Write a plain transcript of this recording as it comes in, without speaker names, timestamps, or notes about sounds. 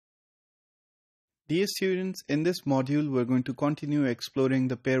Dear students, in this module, we're going to continue exploring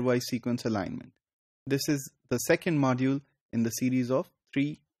the pairwise sequence alignment. This is the second module in the series of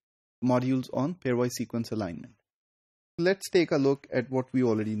 3 modules on pairwise sequence alignment. Let's take a look at what we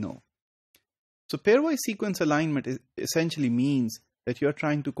already know. So pairwise sequence alignment essentially means that you're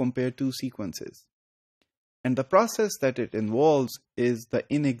trying to compare 2 sequences. And the process that it involves is the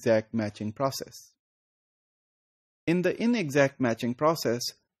inexact matching process. In the inexact matching process,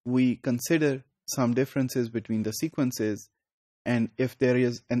 we consider some differences between the sequences, and if there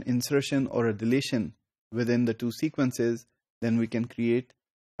is an insertion or a deletion within the 2 sequences, then we can create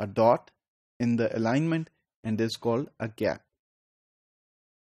a dot in the alignment, and this is called a gap.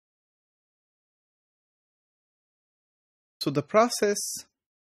 So the process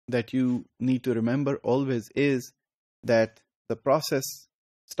that you need to remember always is that the process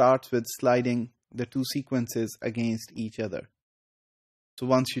starts with sliding the 2 sequences against each other. So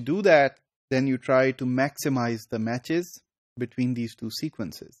once you do that, then you try to maximize the matches between these 2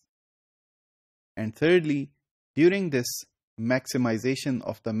 sequences. And thirdly, during this maximization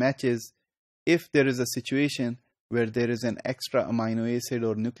of the matches, if there is a situation where there is an extra amino acid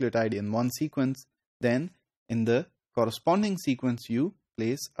or nucleotide in one sequence, then in the corresponding sequence you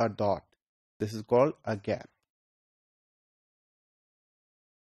place a dot. This is called a gap.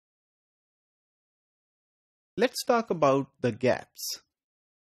 Let's talk about the gaps.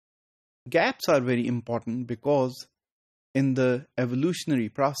 Gaps are very important because in the evolutionary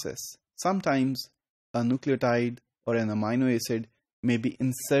process, sometimes a nucleotide or an amino acid may be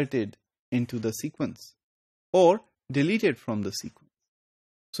inserted into the sequence or deleted from the sequence.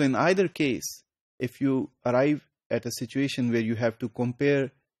 So in either case, if you arrive at a situation where you have to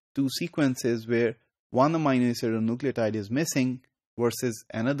compare 2 sequences where one amino acid or nucleotide is missing versus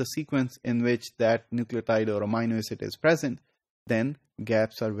another sequence in which that nucleotide or amino acid is present, then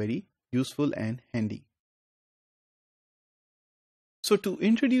gaps are very useful and handy. So to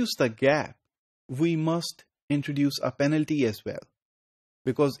introduce the gap, we must introduce a penalty as well.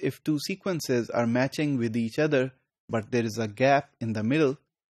 Because if 2 sequences are matching with each other, but there is a gap in the middle,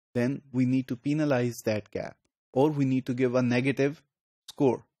 then we need to penalize that gap, or we need to give a negative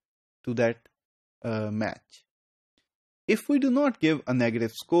score to that match. If we do not give a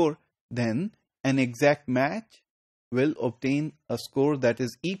negative score, then an exact match will obtain a score that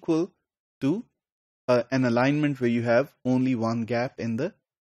is equal to an alignment where you have only one gap in the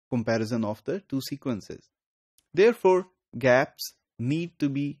comparison of the 2 sequences. Therefore, gaps need to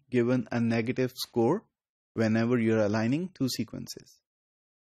be given a negative score whenever you're aligning 2 sequences.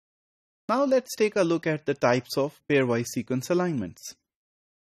 Now let's take a look at the types of pairwise sequence alignments.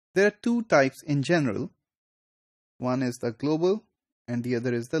 There are 2 types in general. One is the global and the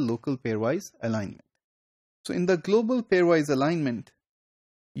other is the local pairwise alignment. So in the global pairwise alignment,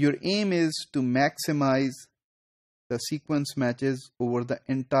 your aim is to maximize the sequence matches over the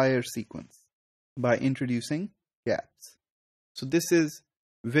entire sequence by introducing gaps. So this is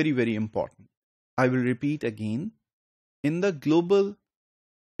very, very important. I will repeat again. In the global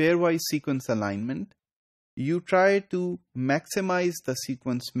pairwise sequence alignment, you try to maximize the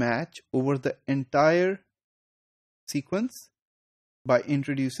sequence match over the entire sequence by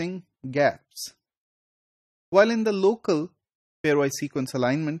introducing gaps. While in the local pairwise sequence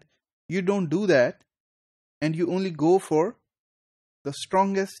alignment, you don't do that and you only go for the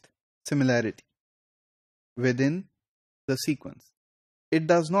strongest similarity within the sequence. It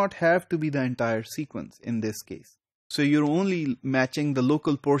does not have to be the entire sequence in this case. So you're only matching the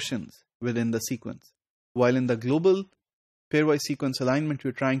local portions within the sequence. While in the global pairwise sequence alignment,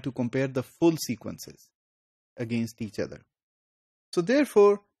 you're trying to compare the full sequences against each other. So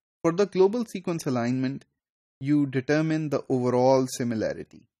therefore, for the global sequence alignment, you determine the overall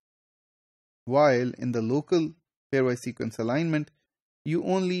similarity. While in the local pairwise sequence alignment, you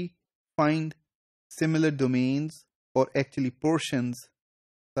only find similar domains or actually portions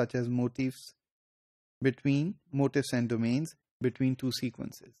such as motifs and domains between 2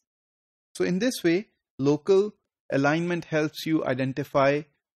 sequences. So in this way, local alignment helps you identify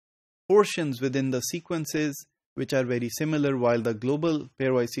portions within the sequences which are very similar, while the global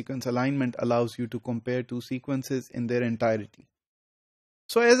pairwise sequence alignment allows you to compare 2 sequences in their entirety.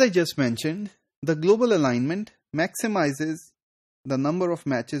 So as I just mentioned, the global alignment maximizes the number of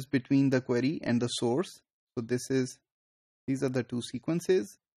matches between the query and the source. So these are the 2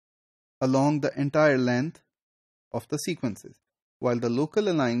 sequences along the entire length of the sequences, while the local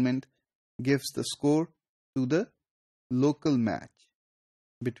alignment gives the score to the local match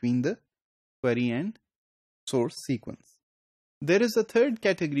between the query and source sequence. There is a third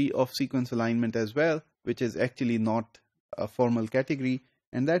category of sequence alignment as well, which is actually not a formal category,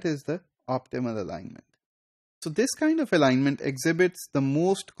 and that is the optimal alignment. So this kind of alignment exhibits the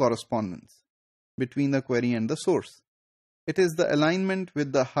most correspondence between the query and the source. It is the alignment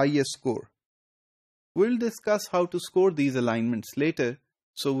with the highest score. We'll discuss how to score these alignments later,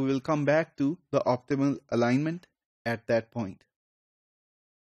 so we will come back to the optimal alignment at that point.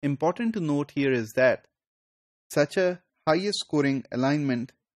 Important to note here is that such a highest scoring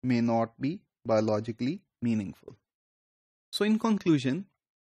alignment may not be biologically meaningful. So in conclusion,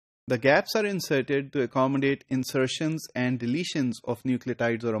 the gaps are inserted to accommodate insertions and deletions of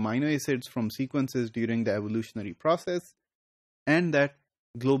nucleotides or amino acids from sequences during the evolutionary process, and that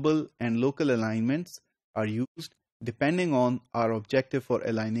global and local alignments are used depending on our objective for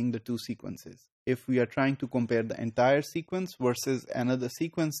aligning the two sequences. If we are trying to compare the entire sequence versus another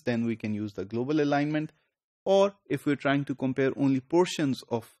sequence, then we can use the global alignment. Or if we're trying to compare only portions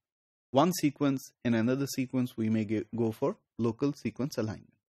of one sequence in another sequence, we may go for local sequence alignment.